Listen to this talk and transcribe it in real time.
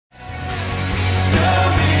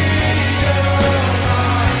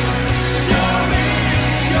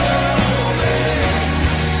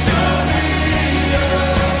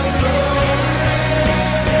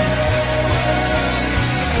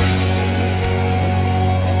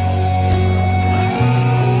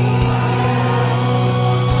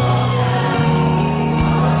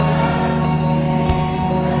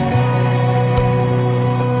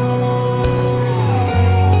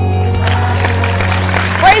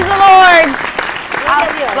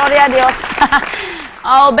Gloria a Dios.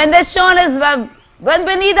 Oh, bendiciones.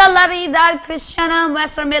 Bienvenida a la realidad cristiana.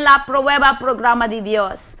 Muéstrame la prueba programa de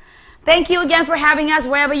Dios. Thank you again for having us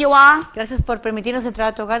wherever you are. Gracias por permitirnos entrar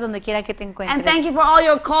a tu hogar donde quiera que te encuentres. And thank you for all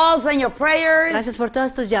your calls and your prayers. Gracias por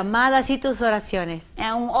todas tus llamadas y tus oraciones.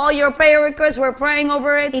 And all your prayer requests, we're praying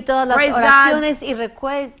over it. Y todas las Praise oraciones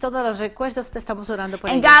God. y todos los recuerdos te estamos orando por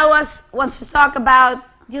And ellos. God wants to talk about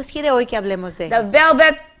Dios quiere hoy que hablemos de the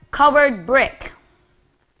velvet covered brick.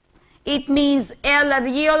 It means el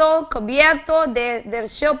hielo cubierto de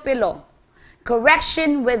terciopelo.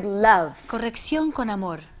 Correction with love. corrección con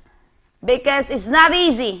amor. Because it's not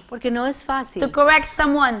easy Porque no es to fácil correct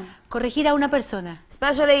someone. corregir a una persona.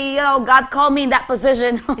 Especially, God called me in that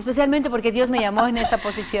position. Especialmente porque Dios me llamó en esa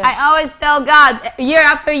posición. I always tell God, year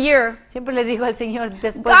after year, Siempre le digo al Señor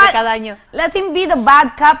después de God, cada año, let him be the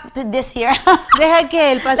bad cop this year. deja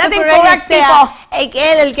que el pastor Let him Correa correct sea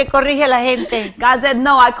él el que corrige a la gente. God said,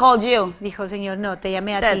 no, I called you. Dijo el Señor, no, te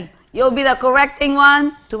llamé a Said, ti. you'll be the correcting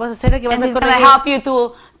one, Tú vas a ser el que vas and a he's going to corregir help you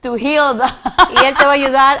to heal the... y Él te va a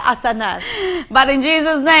ayudar a sanar. But in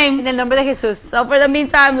Jesus' name, En el nombre de Jesús. so for the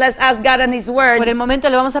meantime, let's ask God and His Word, Por el momento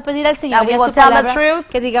le vamos a pedir al Señor That y we a will su tell the palabra truth.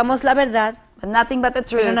 que digamos la verdad, but nothing but the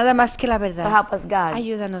pero truth. nada más que la So verdad. help us, God.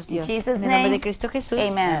 Ayúdanos, Dios. In Jesus' En el nombre name, de Cristo Jesús.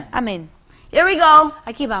 amen. Amén. Here we go.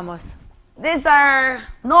 Aquí vamos. These are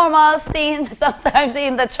normal scenes sometimes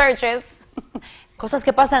in the churches. Cosas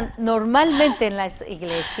que pasan normalmente en las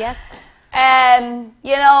iglesias. And,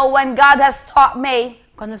 you know, when God has taught me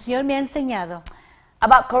Cuando el Señor me ha enseñado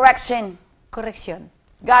about correction, corrección,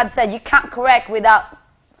 God said you can't correct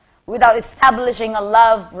without establishing a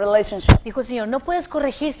love relationship. dijo el Señor, no puedes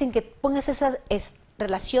corregir sin que pongas esa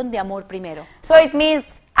relación de amor primero. So it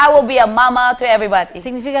means I will be a mama to everybody.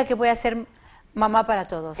 Significa que voy a ser mamá para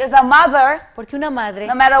todos. Because a mother, Porque una madre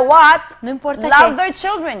no matter what, No importa love qué. their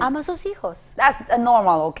children. ama a sus hijos. That's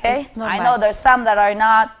normal, okay? Es normal. I know there's some that are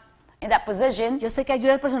not in that position. Yo sé que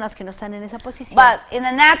hay personas que no están en esa posición. But in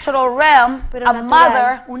the natural realm, Pero a natural,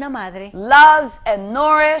 mother una madre loves and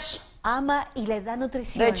nourishes ama y le da their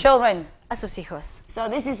nutrición children. a sus hijos. So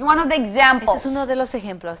this is one of the Este examples. es uno de los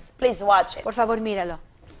ejemplos. Please watch it. Por favor, míralo.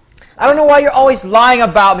 I don't know why you're always lying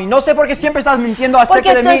about me. No sé por qué siempre estás mintiendo Porque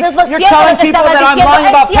acerca de mí. entonces lo You're cierto telling lo que people estabas that I'm diciendo lying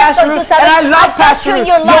es about cierto, Pastor y tú Ruth, sabes, and I love I got Pastor you in Ruth.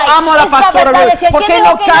 your Yo life. amo a la Es la Pastora verdad, Ruth. decía, ¿Por ¿quién qué no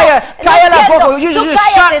dijo que no? calla? No Calla es la cierto. boca. You Tú just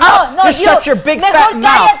cállate, shut up. no, You shut your big mejor fat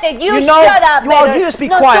mouth. cállate, you know, shut up, you all better. you just be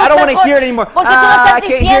No, quiet. tú I don't want to mejor, hear it anymore. Porque tú lo estás I can't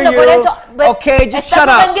hear diciendo, por you. eso. Okay, just estás shut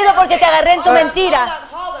up. ofendido porque te agarré en tu mentira.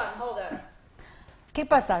 Hold on. ¿Qué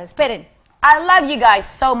pasa? Esperen. I love you guys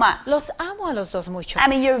so much. Los amo a los dos mucho. I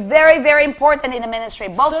mean, you're very, very important in the ministry,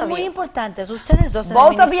 both Son of muy you. importantes, ustedes dos en el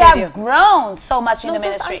Both of you have ministerio. grown so much in the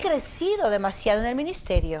Los dos han ministry. crecido demasiado en el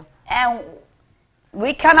ministerio. And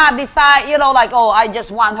we cannot decide, you know, like, oh, I just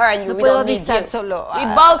want her and you, No we puedo don't need decir you. solo. We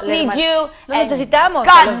both al need hermano. you Lo and necesitamos a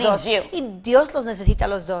God los needs dos. you. Y Dios los necesita a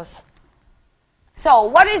los dos. So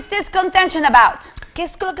what is this contention about? ¿Qué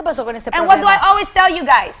es lo que pasó con ese And what do I problema? always tell you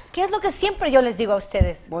guys? ¿Qué es lo que siempre yo les digo a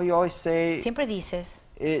ustedes? Well, you always say Siempre dices,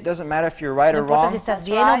 it doesn't matter if you're right no or importa wrong. si estás That's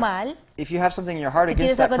bien o right. mal, If you have something in your heart si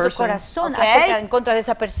against tienes that algo en tu person, corazón Okay. en contra de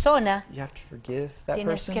esa persona, you have to forgive that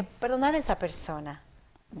tienes que person. perdonar a esa persona.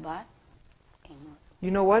 But You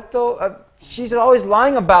know what though? She's always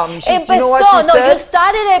lying about me. You know what Empezó, she no, you said?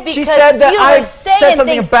 started it She because said that you I were said saying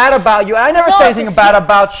something things. bad about you. I never No, said anything sí. bad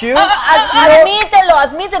about you.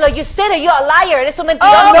 Admítelo, you said it, you're a liar, eres un Oh,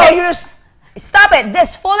 mentiroso. No, okay. you just stop it.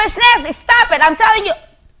 This foolishness, stop it. I'm telling you.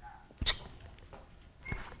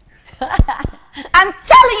 I'm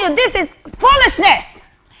telling you, this is foolishness.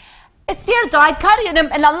 Es cierto, I caught you in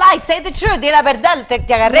a lie, say the truth, di la verdad, te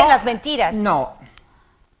agarré en las mentiras. no.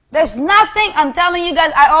 There's nothing, I'm telling you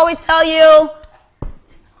guys, I always tell you.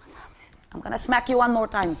 I'm going to smack you one more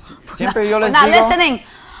time. Siempre yo les Not digo, listening.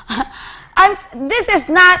 And this is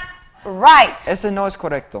not right. ese no es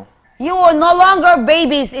correcto. You are no longer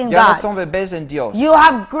babies in Ya no son God. bebés en Dios. You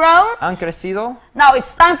have grown. Han crecido. Now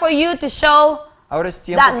it's time for you to show Ahora es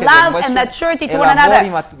tiempo that que love and demuestren maturity to el one amor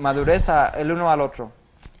another. y madurez el uno al otro.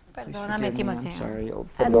 Perdóname, Forgive me, I'm Timoteo. sorry. Oh,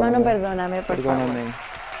 Hermano, perdóname. perdóname, por favor. Perdóname.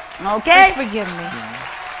 Okay? Please forgive me.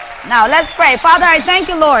 Now let's pray. Father, I thank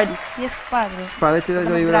you, Lord, Yes, Padre. Padre, te doy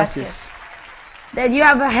Damos gracias that you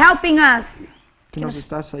are helping us que nos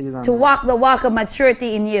estás to ayudando walk the walk of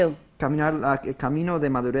maturity in you. a caminar el camino de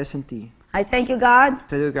madurez en ti. I thank you, God,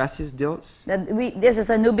 Te doy gracias, Dios, that this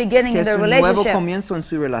is a new beginning que in es the un nuevo relationship. comienzo en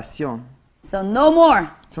su relación. So no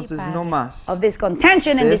more Entonces, Padre. no más of this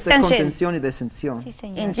contention and de esta dissension. contención y disensión. Sí,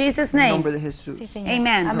 Señor. In Jesus' En name. nombre de Jesús. Sí, Señor.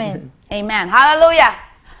 Amen. Amén. Amen. Hallelujah.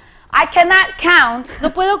 I cannot count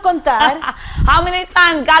No puedo contar how many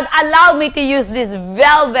times God allowed me to use this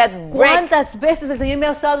velvet brick. cuántas veces el Señor me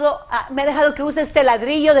ha dejado que use este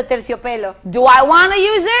ladrillo de terciopelo. Do I want to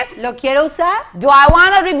use it? ¿Lo quiero usar? Do I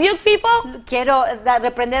want to rebuke people? ¿Quiero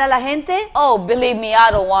reprender a la gente? Oh, believe me, I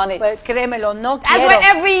don't want it. Pues créemelo, no That's quiero. why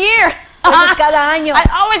every year, Entonces, cada año I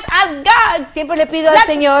always ask God, siempre le pido al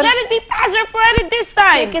Señor let it be Pastor Freddy this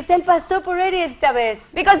time. que sea el pastor por él esta vez.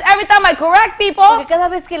 Because every time I correct people, Porque cada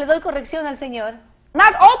vez que le doy corrección al Señor,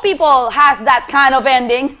 not all people has that kind of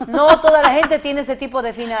ending. no toda la gente tiene ese tipo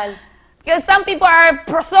de final. Because some people are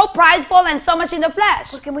so prideful and so much in the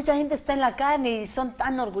flesh. Porque mucha gente está en la carne y son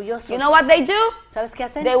tan orgullosos. You know what they do? ¿Sabes qué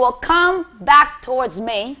hacen? They will come back towards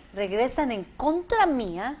me Regresan en contra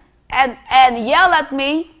mía, and yell at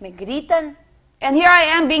me. me gritan And here I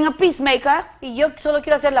am being a peacemaker. y yo solo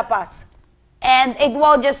quiero hacer la paz. And it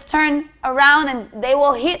will just turn around and they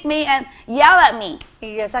will hit me and yell at me.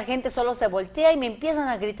 Y esa gente solo se voltea y me empiezan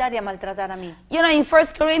a gritar y a maltratar a mí. You know, in 1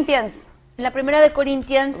 Corinthians, En la primera de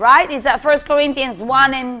Corintios, right? Is that 1 Corinthians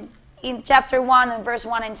 1 in chapter 1 and verse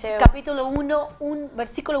 1 and 2? capítulo 1,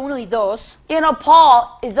 versículo 1 y 2, You know,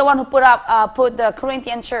 Paul is the one who put the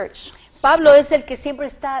Corinthian church. Pablo es el que siempre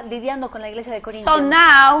está lidiando con la iglesia de Corintios. So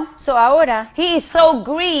now, Ahora, he is so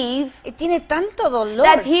grieved tiene tanto dolor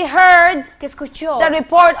that he heard que escuchó the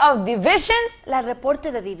report of division, la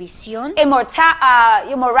reporte de división,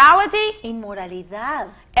 immorality, inmoralidad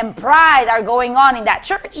and pride are going on in that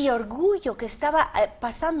church. y orgullo que estaba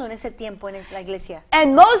pasando en ese tiempo en la iglesia.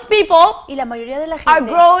 And most people Y la mayoría de la are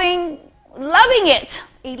gente, growing, loving it.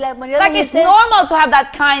 y la mayoría Like de it's la gente normal to have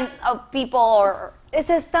that kind of people or...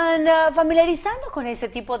 se están familiarizando con ese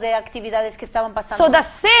tipo de actividades que estaban pasando. So the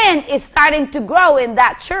sin is starting to grow in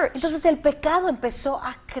that church. Entonces el pecado empezó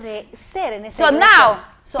a crecer en esa So iglesia. now,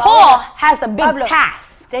 Paul Ahora, has a big Pablo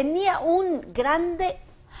task. tenía un grande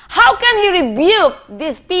How can he rebuke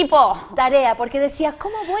these people tarea porque decía,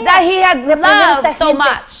 ¿cómo voy that a he had reprender a esta loved so gente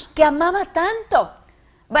much? que amaba tanto?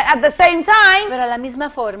 But at the same time, Pero a la misma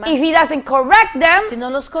forma, if he doesn't correct them, si no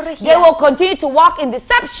los they corregía, will continue to walk in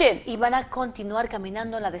deception. iban a continuar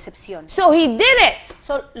caminando en la decepción. So he did it.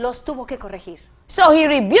 Los tuvo que corregir. So he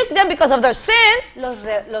rebuked them because of their sin,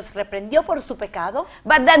 Los reprendió por su pecado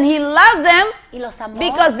but then he loved them y los amó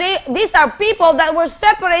because these are people that were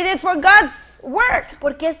separated for God's work.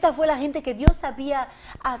 porque esta fue la gente que Dios había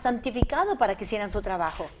santificado para que hicieran su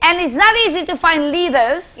trabajo. And it's not easy to find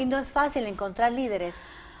leaders Y no es fácil encontrar líderes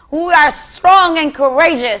who are strong and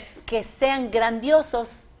courageous que sean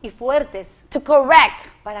grandiosos y fuertes to correct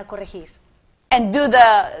para corregir. and do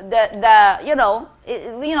the you know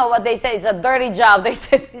what they say is a dirty job. They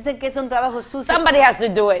said Dicen que es un trabajo sucio. somebody has to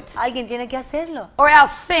do it, Alguien tiene que hacerlo. or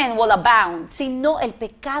else sin will abound. Si no, el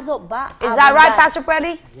pecado va a Is that right, abundar. Pastor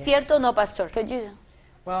Freddy? ¿Cierto o no, pastor? Could you?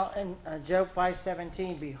 Well, in Job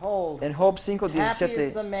 5:17, behold, En Job happy is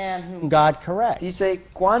 5:17 the man whom God corrects. dice,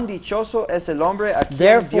 cuán dichoso es el hombre a quien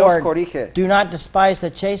Dios Therefore, corrige. do not despise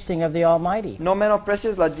the chastening of the Almighty. No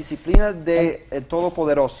menosprecies la disciplina de el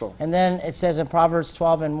Todopoderoso. And then it says in Proverbs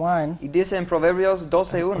 12:1, Y dice en Proverbios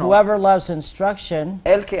 12:1, whoever loves instruction,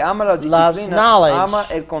 el que ama la loves disciplina knowledge, ama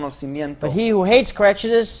el conocimiento. but he who hates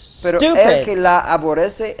correction is Pero el que stupid. la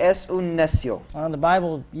aborrece es un necio. The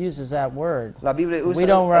Bible uses that word. La Biblia We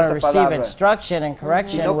usa don't want to esa receive palabra. instruction and Si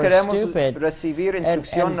correction, no we're queremos stupid. recibir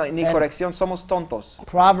instrucción ni and- corrección, somos tontos.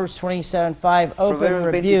 Proverbs 27:5, open Proverbios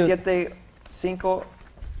rebuke 27:5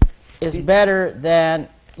 is better than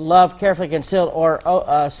love carefully concealed or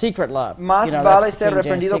secret love. más You know, vale that's ser King James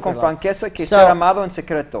reprendido secret con love. franqueza que So, ser amado en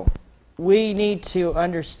secreto. we need to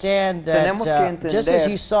understand that Tenemos que just as entender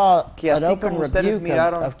you saw que an así open como ustedes rebuke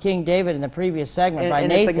miraron of King David in the previous segment by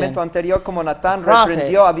En el segmento Nathan, anterior, como Natán prophet,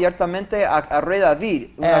 reprendió abiertamente a rey David,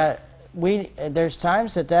 there's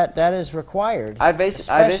times that is required, hay veces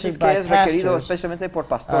especially que by es requerido pastors. especialmente por You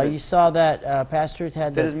pastores. saw that Pastor Ruth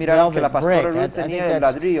had the Ustedes miraron que la velvet pastora brick. I Ruth think tenía el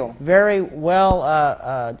that's ladrillo. very well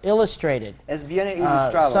illustrated. Es bien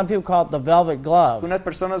ilustrado. Some people call it the velvet glove. Unas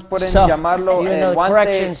personas pueden So, llamarlo even el though the guante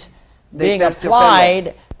corrections de being terciopelo.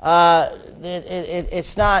 applied,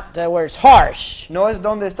 it's not where it's harsh. No es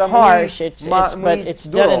donde está Harsh, muy but it's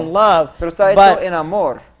done in love. pero está hecho But en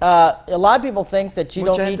amor. a lot of people think that you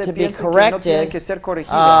Mucha don't need gente to be piensa que no tienen corrected que ser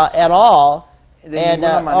corregidas at all. de And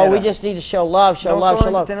ninguna we manera. just need to show love, show No love, show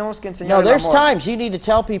solamente love. tenemos que enseñar No, el there's amor. times you need to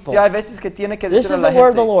tell people. Si hay veces que tiene que This decir a is la the word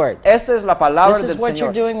of gente, the Lord. esa es la palabra This is del what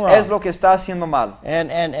you're Señor. doing wrong. Es lo que está haciendo mal.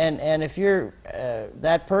 And if you're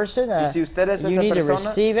that person, Y si usted es you esa need to persona,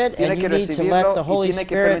 receive it, tiene and que you need to recibirlo let the y Holy tiene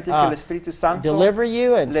que Spirit permitir que el Espíritu Santo deliver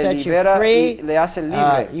you and le set you libera free. y le hace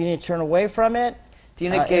libre. You need to turn away from it.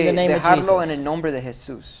 Tiene in que the name of dejarlo en Jesus. el nombre de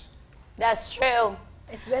Jesús. That's true.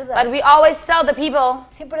 Es verdad. But we always tell the people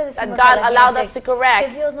Siempre that decimos God a la allowed gente us to correct.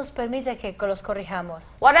 que Dios nos permite que los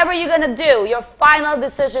corrijamos. Whatever you're going to do, your final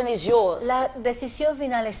decision is yours. La decisión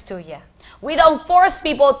final es tuya. We don't force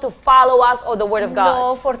people to follow us or the Word of No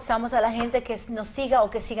God. forzamos a la gente que nos siga o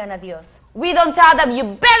que sigan a Dios. We don't tell them, you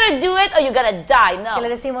better do it or you're going to die. Que le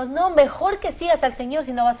No. decimos, no, mejor que sigas al Señor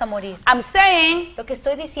si no vas a morir. I'm saying, Lo que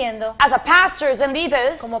estoy diciendo, as a pastors and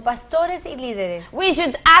leaders, como pastores y líderes, we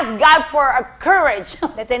should ask God for a courage.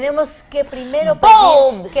 le tenemos que primero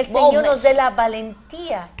Bold, pedir que el Señor nos boldness. dé la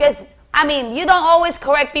valentía. Because, I mean, you don't always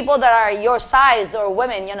correct people that are your size or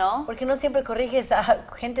women, you know. Porque no siempre corriges a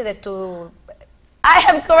gente de tu I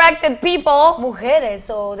have corrected people mujeres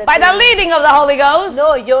o de by tu... the leading of the Holy Ghost.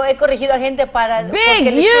 No, yo he corregido a gente para Big, porque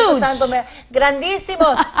el Espíritu huge. Santo me...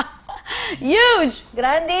 grandísimos, Huge.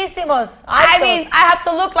 grandísimos, I altos. mean, I have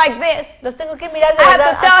to look like this. Los tengo que mirar de I have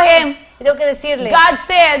verdad to tell así. him, Y tengo que decirle, God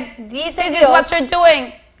said, dice this is Dios what you're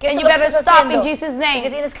doing. que And esto you es lo que better estás stop in haciendo, Jesus' y name. que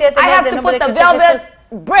tienes que I detenerte have en to nombre put de the Cristo velvet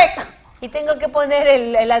Jesús. brick. Y tengo que poner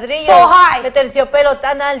el ladrillo So high. de terciopelo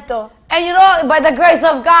tan alto And you know, by the grace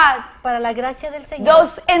of God, para la gracia del Señor.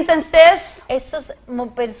 those instances, Esas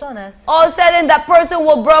personas, all of a sudden that person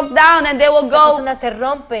will broke down and they will esas go personas se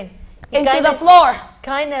rompen y into caen, the floor.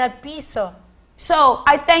 caen al piso. So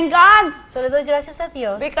I thank God Solo le doy gracias a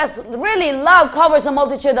Dios because really love covers a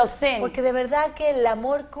multitude of sin. porque de verdad que el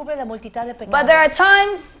amor cubre la multitud de But there are pecados.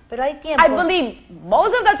 times, Pero hay I tiempos believe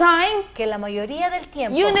most of the time, que la mayoría del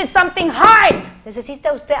tiempo you need something hard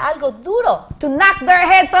necesita usted algo duro to knock their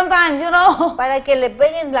head sometimes, you know. para que le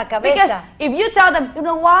peguen la Because cabeza. if you tell them, you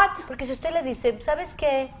know what? Porque si usted le dice, ¿sabes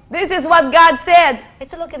qué? This is what God said.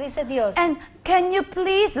 Esto es lo que dice Dios. And can you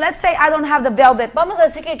please, let's say I don't have the velvet. Vamos a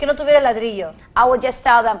decir que no tuviera ladrillo. I would just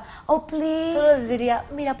tell them, oh Solo please, les diría,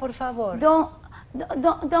 mira, por favor,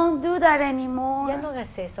 don't do that anymore. ya no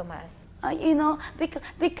hagas eso más. You know,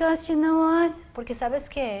 because you know what? Porque ¿sabes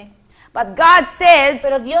qué? But God said,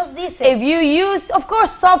 Pero Dios dice, if you use, of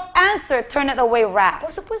course, soft answer, turn it away wrath.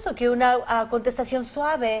 por supuesto que una contestación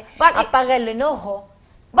suave But- apaga el enojo,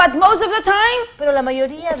 But most of the time, pero la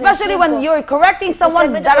mayoría del especially when tiempo, you're correcting someone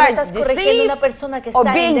especialmente that cuando are estás corrigiendo a una deceived persona que or está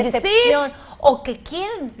en being decepción deceived, o que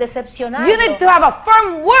quieren decepcionarlo, you need to have a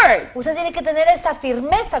firm word. usted tiene que tener esa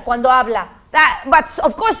firmeza cuando habla. But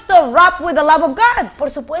of course, still wrapped with the love of God. Por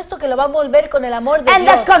supuesto que lo va a envolver con el amor de And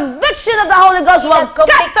Dios. the conviction of the Holy Ghost Y will la cut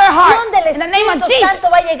their heart. convicción del In the name of Espíritu Jesus. Santo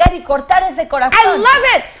va a llegar y cortar ese I corazón. love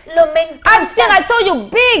it. Me I've seen, I encanta. told you,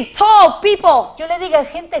 big, tall people Yo le digo a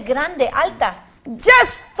gente grande, alta,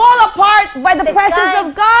 just fall apart by the se presence caen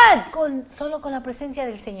of God solo con la presencia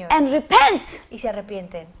del Señor and repent. y se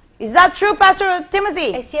arrepienten. Is that true, Pastor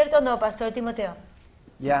Timothy? ¿Es cierto o no, Pastor Timoteo?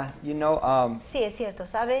 Yeah, you know, Sí, es cierto,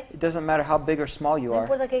 ¿sabe? it doesn't matter how big or small you No are,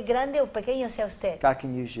 importa que grande o pequeño sea usted, God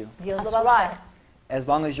can use you. Dios lo That's va a usar. right. As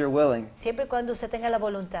long as you're willing. Siempre y cuando usted tenga la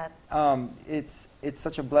voluntad. It's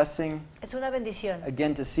such a blessing, Es una bendición.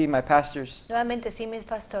 again, to see my pastors Nuevamente, sí, mis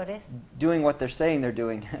pastores doing what they're saying they're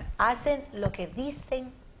doing. hacen lo que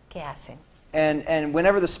dicen que hacen. And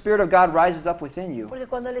whenever the Spirit of God rises up within you, Porque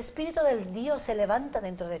cuando el Espíritu del Dios se levanta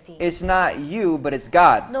dentro de ti, it's not you, but it's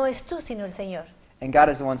God. no es tú, sino el Señor. And God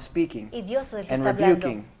is the one speaking. Y Dios es el que And está hablando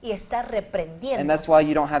rebuking. y está And reprendiendo. that's why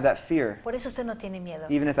you don't have that fear, Por eso usted no tiene miedo.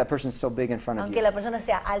 even if that person's so big in front of Aunque you. la persona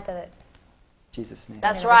sea alta de Jesus' name.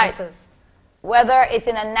 That's en el nombre de right. Jesús. Whether it's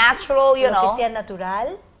in a natural, you Lo que know, sea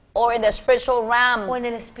natural or in the spiritual o realm, en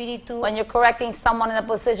el espíritu. when you're correcting someone in a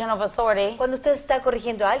position of authority, Cuando usted está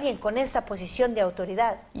corrigiendo a alguien con esa posición de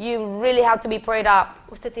autoridad, you really have to be prayed up.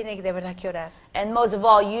 usted tiene de verdad que orar. And most of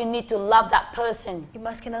all, you need to love that person. Y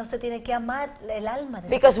más que nada usted tiene que amar el alma de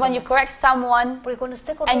esa Because when persona. you correct someone Porque cuando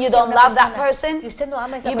usted and you corrige a don't una love that persona person, y usted no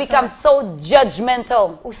ama a esa you persona, become so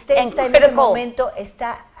judgmental usted and está en ese critical. momento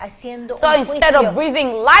está haciendo So un instead juicio. of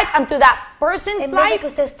breathing life unto that person's En vez de life, que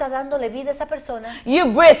usted está dándole vida a esa persona,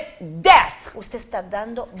 you breathe death. usted está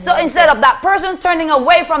dando So muerte. instead of that person turning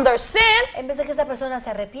away from their sin, En vez de que esa persona se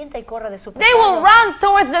arrepienta y corra de su they will pecado, run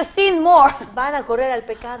towards the sin more. van a correr al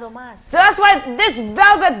pecado más. So that's why this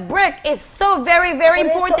velvet brick is so very, very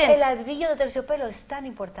Por eso el important. ladrillo de terciopelo es tan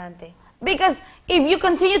importante. Because if you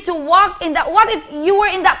continue to walk in that, what if you were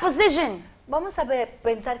in that position? Vamos a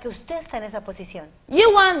pensar que usted está en esa posición.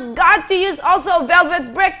 You want God to use also a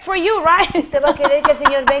velvet brick for you, right? Usted va a querer que el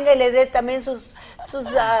Señor venga y le dé también sus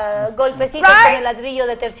golpecitos Right? con el ladrillo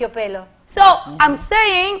de terciopelo. So I'm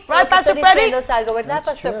saying, So, right, lo que Pastor estoy diciendo Freddy? es algo, ¿verdad, That's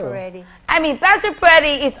Pastor true. Peretti? I mean, Pastor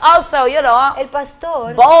Pretty is also, you know, El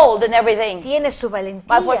pastor bold and everything. tiene su valentía.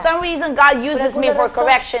 But for some reason, God Por uses me alguna for razón,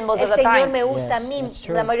 correction most of el the Señor time. me usa a Yes, mí that's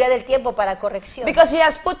true. la mayoría del tiempo para corrección. Because He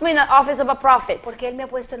has put me in the office of a prophet. Porque Él me ha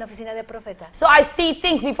puesto en la oficina de profeta. So I see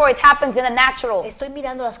things before it happens in the natural. Estoy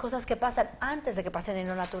mirando las cosas que pasan antes de que pasen en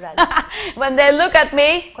lo natural. When they look at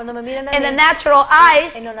me Cuando me miran a in the mí natural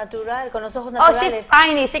eyes, en lo natural, con los ojos oh, she's naturales,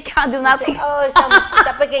 tiny, she can't do nothing. dicen, oh,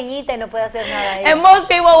 está pequeñita y no puede hacer nada. ella. And most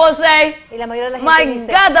people will say, Y la mayoría de la gente my dice,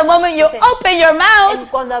 God, the moment you dice, open your mouth,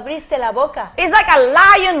 cuando abriste la boca, it's like a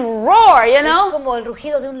lion roar, you es know? como el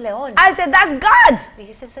rugido de un león. I said, that's God.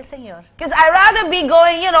 Dije, ese es el Señor. Because I'd rather be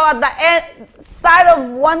going, you know, at the side of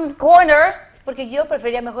one corner Porque yo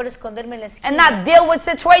prefería mejor esconderme en la and esquina not deal with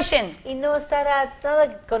situation. y no estar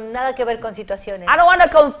con nada que ver con situaciones. I don't want to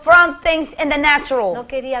confront things in the natural. No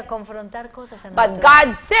quería confrontar cosas en lo But natural.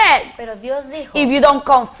 God said, Pero Dios dijo, if you don't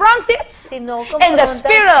confront it si no in the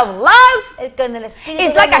spirit of love, con el espíritu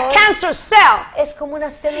it's de like a amor, cancer cell. es como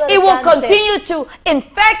una célula de It will cáncer. continue to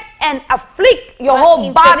infect and afflict your Va a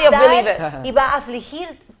whole body of infectar believers. y va a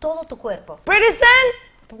afligir todo tu cuerpo. Pretty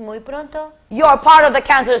soon, Muy pronto, you are part of the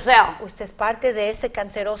cancer cell. usted es parte de ese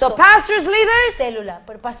canceroso So pastors, leaders, célula.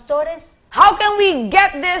 Pero pastores, how can we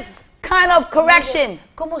get this kind of correction?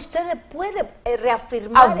 ¿cómo usted puede A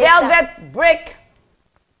reafirmar esa velvet brick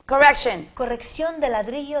correction. corrección de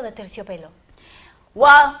ladrillo de terciopelo?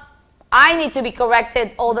 Well, I need to be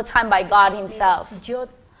corrected all the time by God Himself. Yo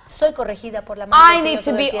soy corregida por la mano I del Señor need to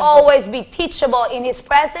todo el be tiempo. always be teachable in His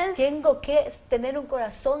presence. Tengo que tener un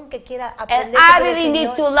corazón que quiera And aprender I sobre el really need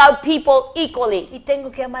Señor to love people equally. y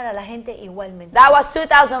tengo que amar a la gente igualmente. That was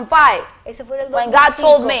 2005. Ese fue el When 2005, God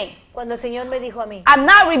told me, cuando el Señor me dijo a mí, I'm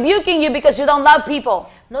not rebuking you because you don't love people.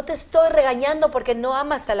 no te estoy regañando porque no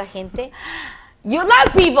amas a la gente, You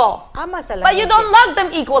love people, amas a la but you gente, don't love them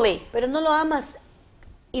equally. pero no lo amas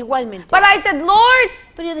igualmente. But I said, Lord,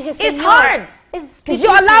 Pero yo dije, it's Señor, hard es because you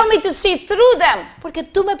difícil, allow me to see through them. porque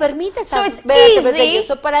tú me permites So it's ver a través de easy. ellos.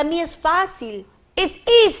 So, para mí es fácil, It's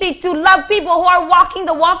easy to love people who are walking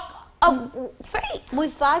the walk of faith. muy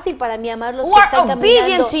fácil para mí amar los Who que are están obedient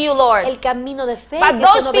caminando to you, Lord. el camino de fe, But que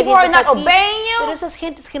those son people who are obedientes not a ti. obeying you, Pero esas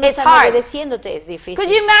gentes que no it's están hard. obedeciéndote es difícil. Could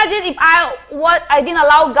you imagine if I didn't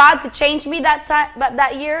allow God to change me that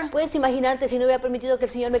year? Puedes imaginarte si no hubiera permitido que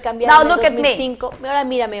el Señor me cambiara Now en el look at me. 2005. Ahora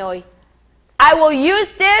mírame hoy. I will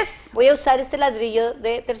use this Voy a usar este ladrillo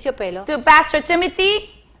de terciopelo to Pastor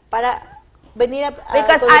Timothy para venir a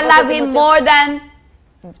because con el I pastor love him Timoteo, more than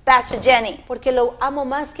Pastor Jenny. porque lo amo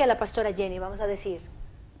más que a la pastora Jenny, vamos a decir.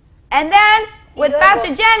 And then Y with luego,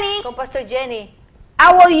 Pastor Jenny, con Pastor Jenny,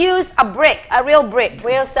 I will use a brick, a real brick.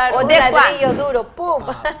 voy a usar Or un this ladrillo one. duro, pum,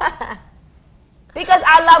 Because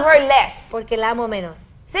I love her less. porque la amo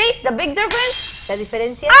menos. See the big difference? La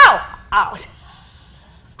diferencia, Ow! Ow.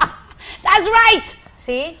 That's right.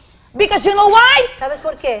 ¿sí? Because you know why? ¿Sabes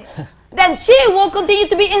por qué? Then she will continue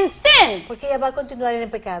to be in sin. Porque ella va a continuar en el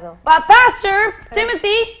pecado. But Pastor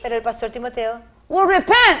Timothy Pero el pastor Timoteo will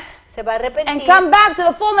repent se va a and arrepentir come back to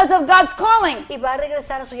the fullness of God's calling. y va a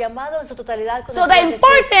regresar a su llamado en su totalidad con So el the Señor Jesús.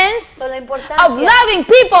 importance So, la of importancia loving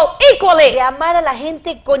people equally de amar a la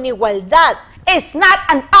gente con igualdad is not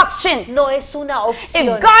an option. no es una If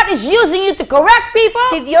opción. God is using you to correct Si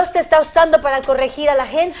people, Dios te está usando para corregir a la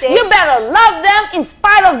gente, you better love them in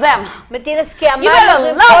spite of them. me tienes que You amarlos,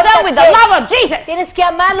 better no love importa them with the qué. love of Jesus. Tienes que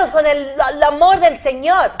amarlos con el amor del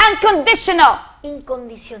Señor, Unconditional.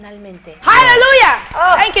 incondicionalmente. Hallelujah.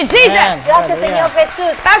 Oh. Thank you, Jesus. Amen. Gracias, Aleluya. Señor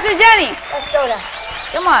Jesús. Pastor Jenny, Pastora,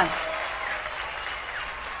 come on.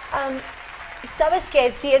 sabes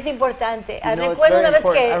que sí es importante. You know, it's Recuerdo very una vez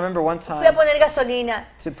important. que I remember one fui a time poner gasolina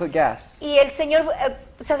to put gas. y el Señor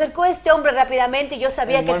se acercó a este hombre rápidamente y yo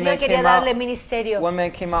sabía And que el one Señor man quería came out- darle ministerio. One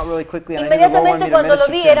man came out really quickly, and I knew the Lord wanted me to Cuando lo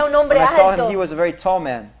minister vi, to him. era un hombre When I saw alto. him, he was a very tall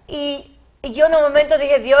man. Y yo en un momento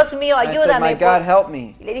dije, Dios mío, And I said, ayúdame. "My God, help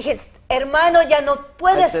me." Y le dije, hermano, ya no I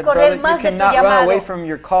puedes said, correr "Brother, you más de tu cannot run llamado. away from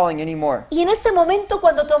your calling anymore." Y en ese momento,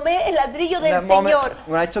 cuando tomé el ladrillo In del that moment, Señor,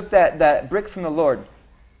 when I took that brick from the Lord,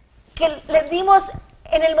 que le dimos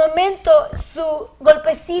en el momento su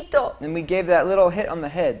golpecito, and we gave that little hit on the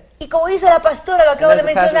head. y como dice la pastora, lo acabo And de as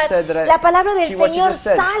the pastor mencionar, said that la palabra del what she Señor just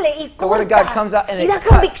said, sale y the word of God comes out corta, and y it da cuts.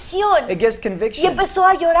 convicción. It gives Y conviction. empezó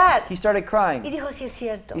a llorar. He started Y crying. dijo, sí es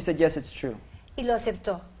cierto. He said, "Yes, it's true." Y lo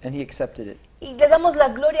aceptó. and he accepted it. Y le damos la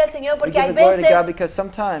gloria al Señor We porque give hay the glory to God veces because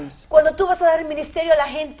sometimes cuando tú vas a dar el ministerio a la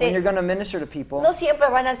when you're gente, going to minister to people, no siempre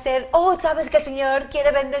van a ser, oh, sabes que el Señor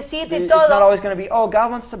quiere bendecirte y it's not todo. always going to be, oh, God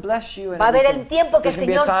wants to bless you. And Va a haber el everything. tiempo que el There's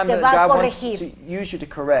gonna be a Señor time te that va a God wants corregir. to use you to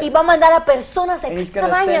correct, Y va a mandar a personas And He's gonna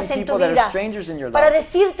extrañas send en tu people that are vida strangers in your para life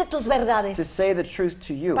decirte tus to verdades, say the truth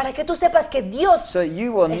to you, para que tú sepas que Dios so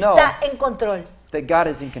you will know está en control. that God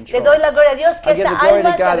is in Le control. doy la gloria a Dios que I give esa the glory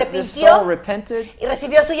alma to se God that this soul arrepintió repented, y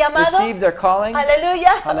recibió su llamado. received their calling,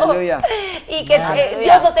 Aleluya. Hallelujah. Y que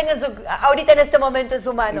Dios lo tenga ahorita en este momento en su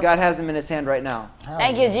and mano. God has them in His hand right now.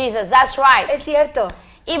 Thank you, Jesus. That's right. Es cierto.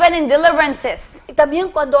 Even in deliverances, Y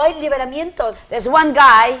también cuando hay liberamientos, there's one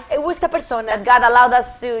guy hubo esta persona that God allowed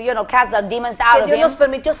us to, cast the demons out que of Dios nos him.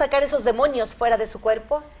 permitió sacar esos demonios fuera de su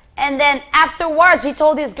cuerpo. And then afterwards, he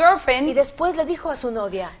told his Y girlfriend, después le dijo a su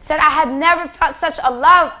novia, said, I had never felt such a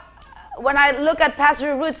love when I look at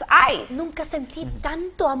Pastor Ruth's eyes. nunca sentí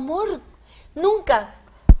tanto amor, nunca.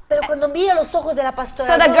 Pero cuando mira los ojos de la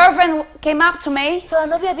pastora So the Ruth, girlfriend came up to me, so la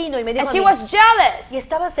novia vino y me dijo and a she mí, was jealous. y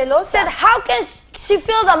estaba Said, celosa. how can she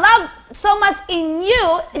feel the love so much in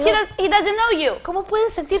you? He doesn't know you. ¿Cómo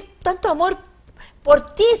puedes sentir tanto amor por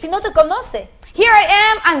ti si no te conoce? Here I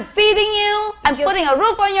am, I'm feeding you, I'm Yo- putting a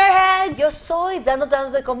roof on your head, Yo soy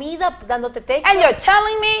dándote comida, dándote techo. and you're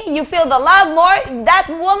telling me you feel the love more, that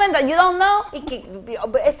woman that you don't know? Y que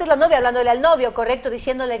esta es la novia hablándole al novio, correcto,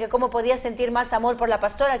 diciéndole que cómo podía sentir más amor por la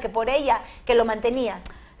pastora que por ella, que lo mantenía.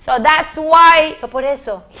 So that's why So, por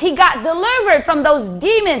eso, he got delivered from those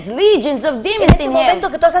demons, legions of en demons ese in momento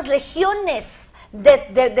him. que todas esas legiones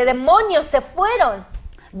de demonios se fueron,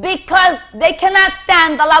 Because they cannot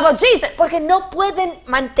stand the love of Jesus. porque no pueden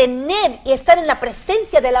mantener y estar en la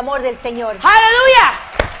presencia del amor del Señor. Hallelujah.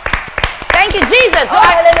 Thank you, Jesus. Oh,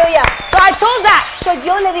 aleluya. So I told that So,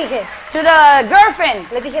 yo le dije to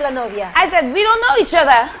a la novia, I said, we don't know each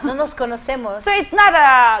other. no nos conocemos. So it's not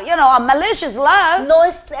a malicious love. No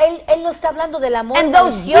es, él no está hablando del amor And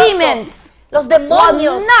those malicioso. demons Los Will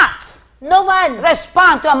demonios not no van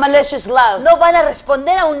respond to a malicious love. no van a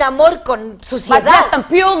responder a un amor con But suciedad. just the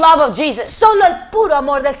pure love of Jesus. Solo el puro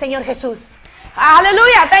amor del Señor Jesús.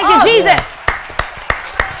 Hallelujah. Thank you, Oh, Jesus.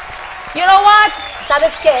 You know what?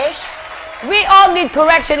 ¿Sabes qué? We all need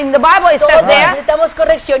correction. In the Bible it Todos says there, necesitamos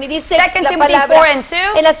corrección. Y dice 2 la Timothy palabra 4 and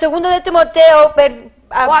 2. en la segunda de Timoteo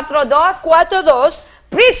 4:2, 4:2,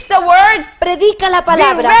 preach the word, predica la be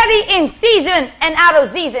palabra. ready in season and out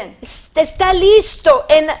of season. Está listo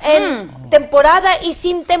en temporada y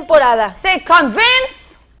sin temporada. Say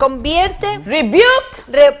convince, Convierte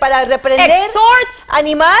rebuke, para reprender, exhort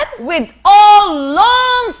animar with all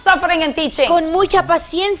long suffering and teaching. con mucha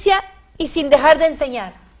paciencia y sin dejar de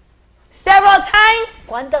enseñar. Several times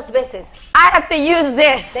 ¿Cuántas veces I have to use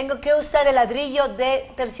this tengo que usar el ladrillo de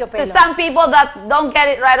to terciopelo? some people that don't get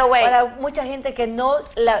it right away. Para mucha gente que no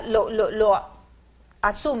lo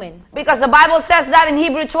asumen. Because the Bible says that in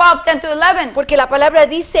Hebrew 12:10-11. Porque la palabra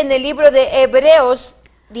dice en el libro de Hebreos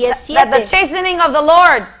That the 17 chastening of the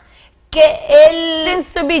Lord que él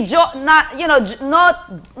seems to be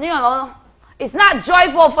it's not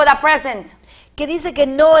joyful for the present, que dice que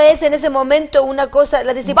no es en ese momento una cosa,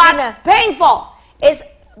 la disciplina but painful. es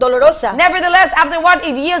dolorosa, Nevertheless, afterward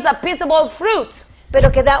it yields a peaceable fruit pero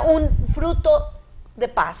que da un fruto de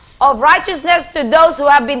paz, of righteousness to those who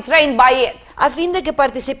have been trained by it. a fin de que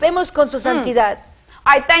participemos con su santidad.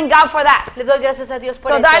 I thank God for that. Le doy gracias a Dios por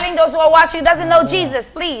So eso. darling, those who are watching doesn't know Jesus,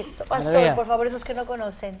 please. Pastor, Aleluya. por favor, esos que no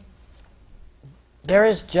conocen. There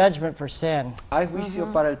is judgment for sin. Hay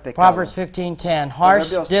juicio para el pecado. Proverbs 15:10. Harsh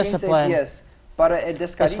Proverbios discipline 15:10, para el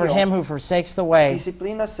is for descarío, him who forsakes the way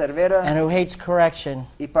disciplina severa, and who hates correction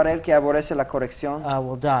y para el que aborrece la corrección,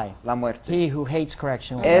 will die. la muerte. He who hates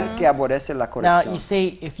correction will El que aborrece la Now, corrección. you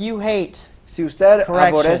see, if you hate Si usted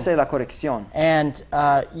correction. aborrece la corrección and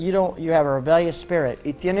you have a rebellious spirit,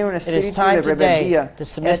 y tiene un is espíritu time de today rebeldía, to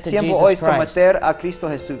submit es to tiempo Jesus hoy Christ. someter a Cristo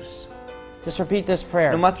Jesús. just repeat this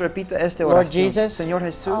prayer. Nomás repita esta Lord oración. Jesus, Señor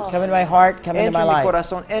Jesús, Come into my heart, come into entra my en mi life.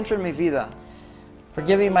 corazón, entra en mi vida.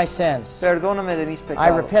 Forgive me my sins. Perdóname de mis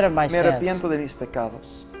pecados. repent of my Me sins. arrepiento de mis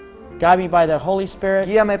pecados. Guide me by the Holy Spirit.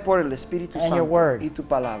 Guíame por el Espíritu And your Santo word. y tu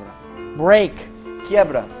palabra. Break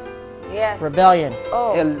Quiebra Yes. rebellion.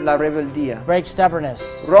 Oh. la rebeldía. Break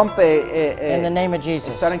stubbornness. Rompe In the name of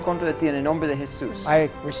Jesus. estar en contra de ti en el nombre de Jesús. I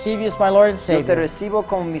receive you as my Lord and Yo te Savior. recibo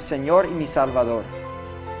como mi Señor y mi Salvador.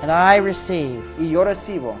 And I receive Y yo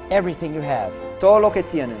recibo everything you have. todo lo que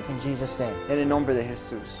tienes In Jesus' name. en el nombre de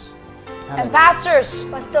Jesús. And pastors,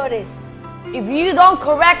 Pastores, if you don't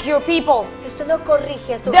correct your people, si usted no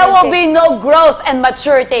corrige a su there will gente, be no growth and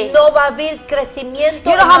maturity. no va a haber crecimiento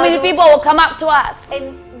You know y how many people will come up to us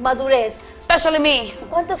en madurez. especially me,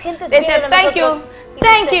 ¿Cuántas gentes They vienen said, a "Thank nosotros you, y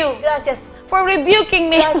thank dicen, you." gracias for rebuking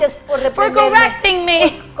me, Gracias por for reprenderme, correcting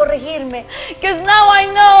me, por corregirme, because now I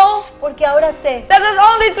know porque ahora sé that not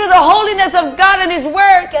only through the holiness of God and His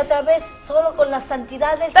Word, que a través solo con la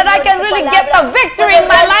santidad del That Señor I y can su really palabra, get the victory puedo in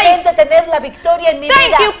my life. realmente tener la victoria en mi Thank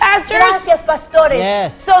vida. you, pastors. Gracias, pastores.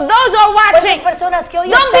 Yes. so those who are Por esas watching, personas que hoy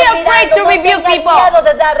Don't be están afraid mirando, to no rebuke tengan people. miedo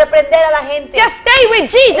de reprender a la gente. just stay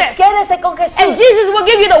with Jesus, Quédese con Jesús. and Jesus will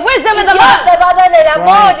give you the wisdom Y and the Dios te love va a dar el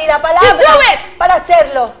amor Right. y la to palabra do it para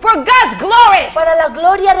hacerlo. for God's glory. Para la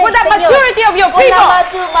gloria del For the Señor. maturity of your con people. la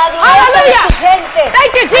madurez Hallelujah. de su gente.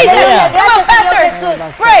 Thank you, Jesus. Aleluya. Come on, Gracias, Señor pastors.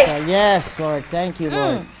 Jesús. Pray. Yes, Lord. Thank you,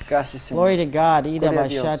 Lord. Gracias, Señor. Glory to God. Ida Gloria a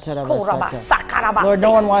Dios. bashata Koraba, rabasata. sakaraba, Lord,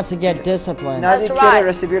 no one wants to get disciplined, Nadie That's quiere right.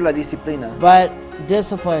 recibir la disciplina, but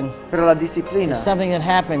discipline pero la disciplina is something that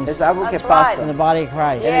happens es algo que That's pasa in the body of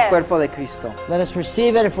Christ. en Yes. el cuerpo de Cristo. Let us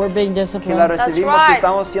receive it if we're being Que la disciplined, recibimos right. si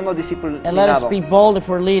estamos siendo and let us disciplinados. be bold if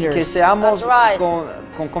we're Que leaders. seamos That's right. con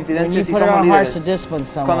When confidencia you si put it in somos our hearts to líderes. discipline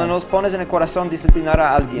Cuando someone, nos pones en el corazón disciplinar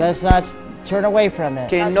a alguien, let's not turn away from it.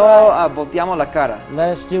 que That's no right. volteamos la cara, Let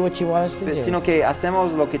us do what you want us to do. sino que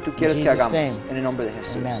hacemos lo que tú quieres que Jesus' hagamos. name. En el nombre de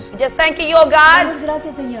Jesús. Amen. Just thanking you, oh God.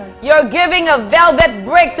 Gracias, Señor. You're giving a velvet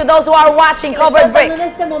brick to those who are watching, covered brick.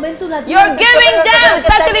 este momento una You're giving them,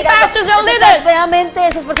 especially pastors and leaders. Realmente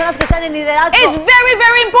esas personas que están en liderazgo. It's very,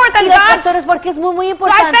 very Y important, los God. pastores porque es muy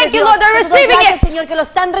importante. thank you, Dios. Lord, they're Te doy receiving gracias, it. Señor, que lo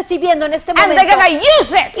están recibiendo en este And momento. they're going to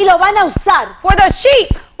use Y it lo van a usar for the sheep,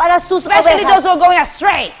 para sus especially those ovejas. who are going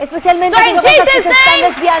astray. Especialmente So in esas ovejas que Jesus' se están name,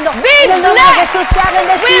 desviando. be En el nombre de blessed. Jesús, sea We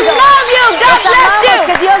bendecido. love you. God Los bless amamos, you.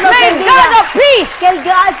 que Dios los May bendiga. God of peace Que el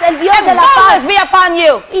Dios and de la paz boldness be upon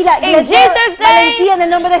you. y In les dé Jesus' name, valentía en el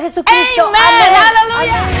nombre de Jesucristo. amen. Amén.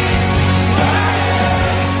 Hallelujah.